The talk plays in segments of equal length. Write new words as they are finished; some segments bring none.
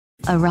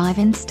Arrive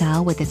in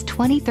style with this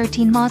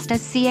 2013 Mazda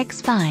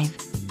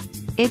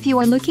CX-5. If you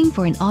are looking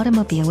for an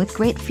automobile with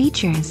great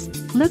features,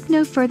 look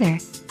no further.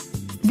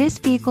 This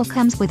vehicle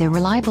comes with a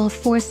reliable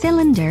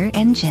 4-cylinder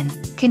engine,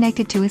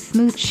 connected to a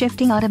smooth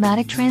shifting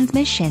automatic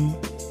transmission.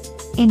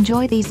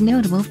 Enjoy these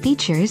notable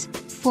features: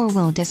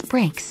 4-wheel disc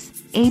brakes,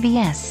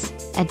 ABS,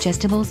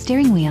 adjustable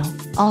steering wheel,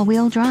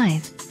 all-wheel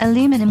drive,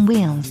 aluminum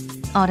wheels,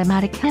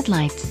 automatic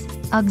headlights,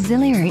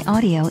 auxiliary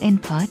audio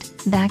input,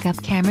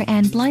 backup camera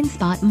and blind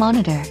spot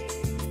monitor.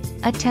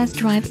 A test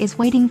drive is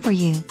waiting for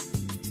you.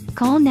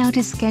 Call now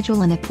to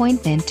schedule an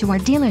appointment to our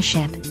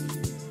dealership.